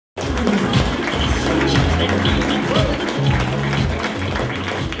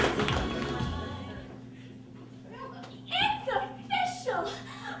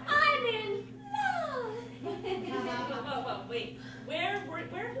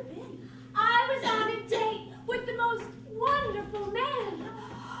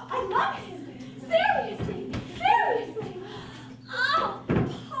I love him. Seriously. Oh,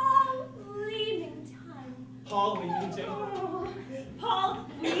 Paul Leamington. Paul Leamington? Paul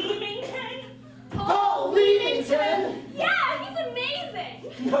Leamington? Paul Leamington! Yeah, he's amazing.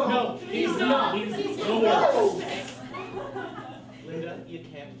 No, he's not. He's no. Linda, you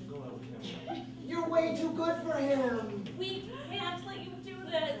can't go out with him. You're way too good for him. We can't let you do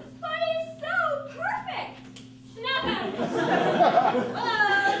this. But he's so perfect. Snap out.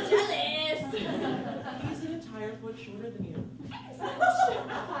 Oh, jealous. He's an entire foot shorter than you. He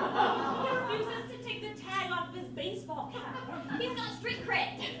refuses to take the tag off of his baseball cap. He's got street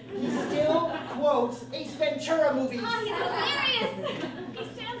cred. He still quotes Ace Ventura movies. Oh, he's hilarious. He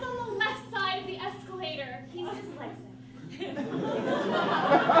stands on the left side of the escalator. He's dyslexic. He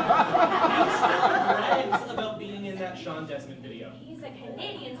brags about being in that Sean Desmond video. He's a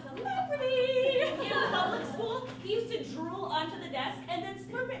Canadian celebrity. In public school, he used to drool onto the desk and then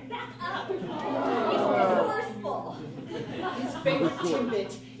slurp it back up. He's resourceful. His favorite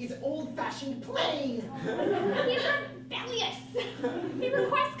Timbit is old-fashioned plain. He's rebellious. He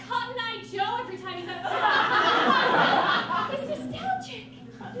requests Cotton Eye Joe every time he's outside. He's nostalgic.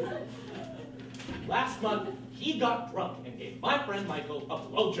 Last month, he got drunk and gave my friend Michael a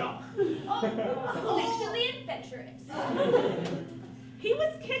blowjob. Sexually adventurous. He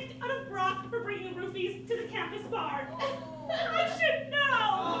was kicked out of Brock for bringing roofies to the campus bar. I should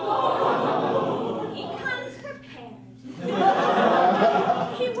know. He comes prepared.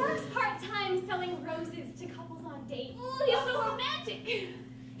 He works part-time selling roses to couples on dates. He's so romantic.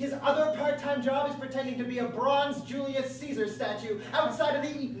 His other part-time job is pretending to be a bronze Julius Caesar statue outside of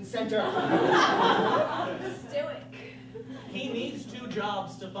the Eaton Center. Stoic. He needs 2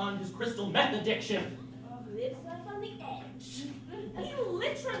 jobs to fund his crystal meth addiction. Lives life on the edge. He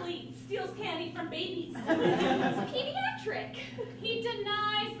literally steals candy from babies. He's pediatric. He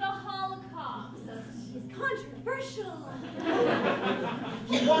denies the Holocaust. He's controversial.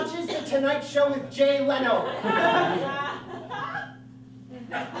 He watches The Tonight Show with Jay Leno.